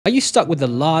Are you stuck with a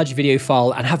large video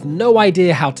file and have no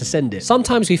idea how to send it?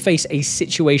 Sometimes we face a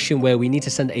situation where we need to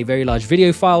send a very large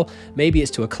video file. Maybe it's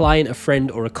to a client, a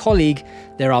friend, or a colleague.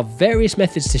 There are various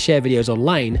methods to share videos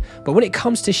online, but when it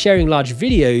comes to sharing large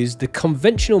videos, the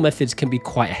conventional methods can be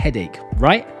quite a headache,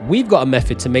 right? We've got a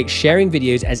method to make sharing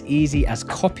videos as easy as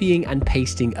copying and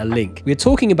pasting a link. We're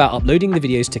talking about uploading the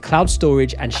videos to cloud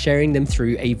storage and sharing them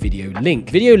through a video link.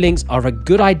 Video links are a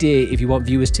good idea if you want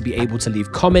viewers to be able to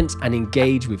leave comments and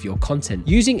engage with your content.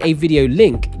 Using a video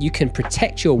link, you can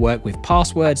protect your work with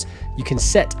passwords, you can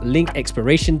set link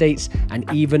expiration dates,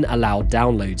 and even allow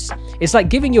downloads. It's like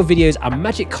giving your videos a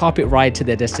magic carpet ride to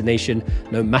their destination,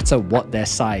 no matter what their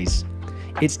size.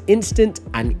 It's instant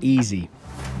and easy.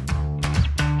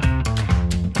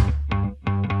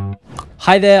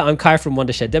 Hi there, I'm Kai from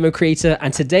Wondershare DemoCreator,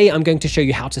 and today I'm going to show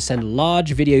you how to send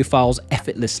large video files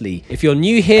effortlessly. If you're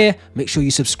new here, make sure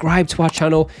you subscribe to our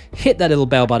channel, hit that little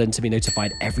bell button to be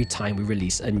notified every time we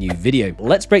release a new video.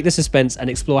 Let's break the suspense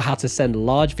and explore how to send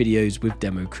large videos with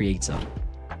DemoCreator.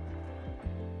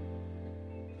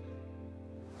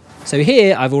 So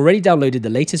here, I've already downloaded the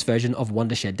latest version of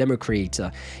Wondershare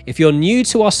DemoCreator. If you're new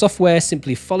to our software,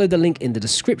 simply follow the link in the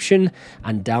description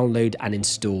and download and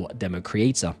install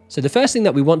DemoCreator. So the first thing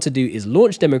that we want to do is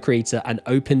launch DemoCreator and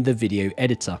open the video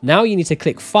editor. Now you need to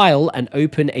click File and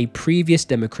open a previous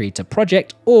DemoCreator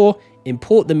project, or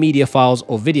import the media files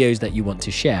or videos that you want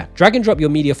to share. Drag and drop your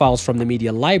media files from the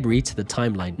media library to the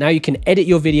timeline. Now you can edit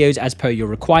your videos as per your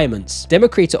requirements.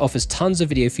 DemoCreator offers tons of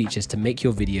video features to make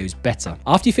your videos better.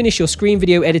 After you finish your screen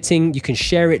video editing, you can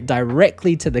share it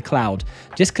directly to the cloud.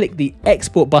 Just click the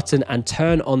export button and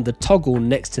turn on the toggle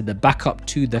next to the backup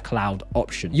to the cloud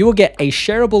option. You will get a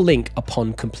shareable link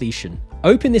upon completion.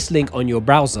 Open this link on your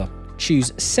browser.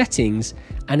 Choose Settings,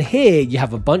 and here you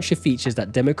have a bunch of features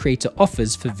that DemoCreator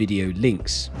offers for video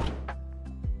links.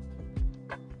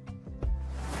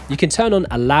 You can turn on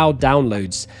Allow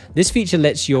Downloads. This feature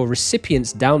lets your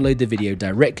recipients download the video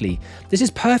directly. This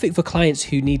is perfect for clients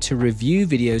who need to review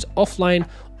videos offline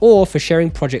or for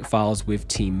sharing project files with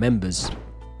team members.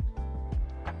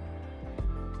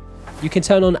 You can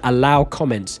turn on Allow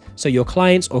Comments, so your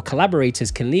clients or collaborators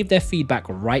can leave their feedback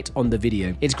right on the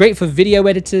video. It's great for video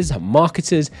editors,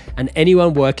 marketers, and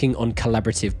anyone working on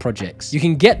collaborative projects. You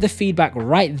can get the feedback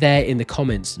right there in the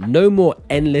comments. No more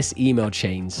endless email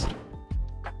chains.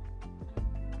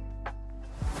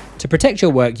 To protect your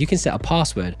work, you can set a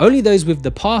password. Only those with the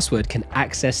password can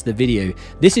access the video.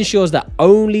 This ensures that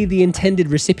only the intended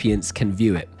recipients can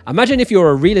view it. Imagine if you're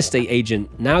a real estate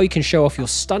agent. Now you can show off your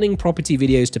stunning property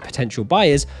videos to potential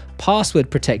buyers,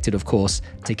 password protected of course,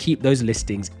 to keep those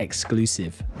listings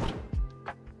exclusive.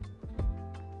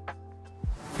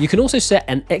 You can also set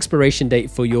an expiration date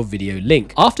for your video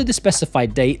link. After the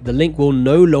specified date, the link will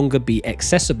no longer be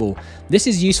accessible. This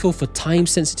is useful for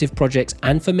time-sensitive projects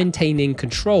and for maintaining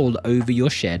control over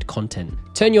your shared content.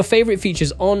 Turn your favorite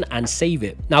features on and save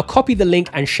it. Now copy the link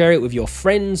and share it with your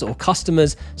friends or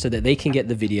customers so that they can get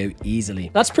the video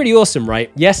easily. That's pretty awesome,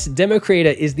 right? Yes,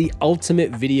 DemoCreator is the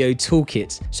ultimate video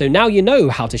toolkit. So now you know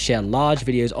how to share large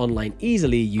videos online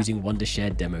easily using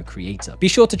Wondershare DemoCreator. Be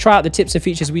sure to try out the tips and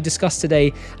features we discussed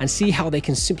today and see how they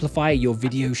can simplify your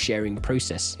video sharing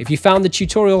process. If you found the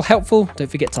tutorial helpful, don't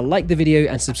forget to like the video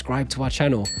and subscribe to our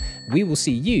channel. We will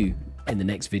see you in the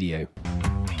next video.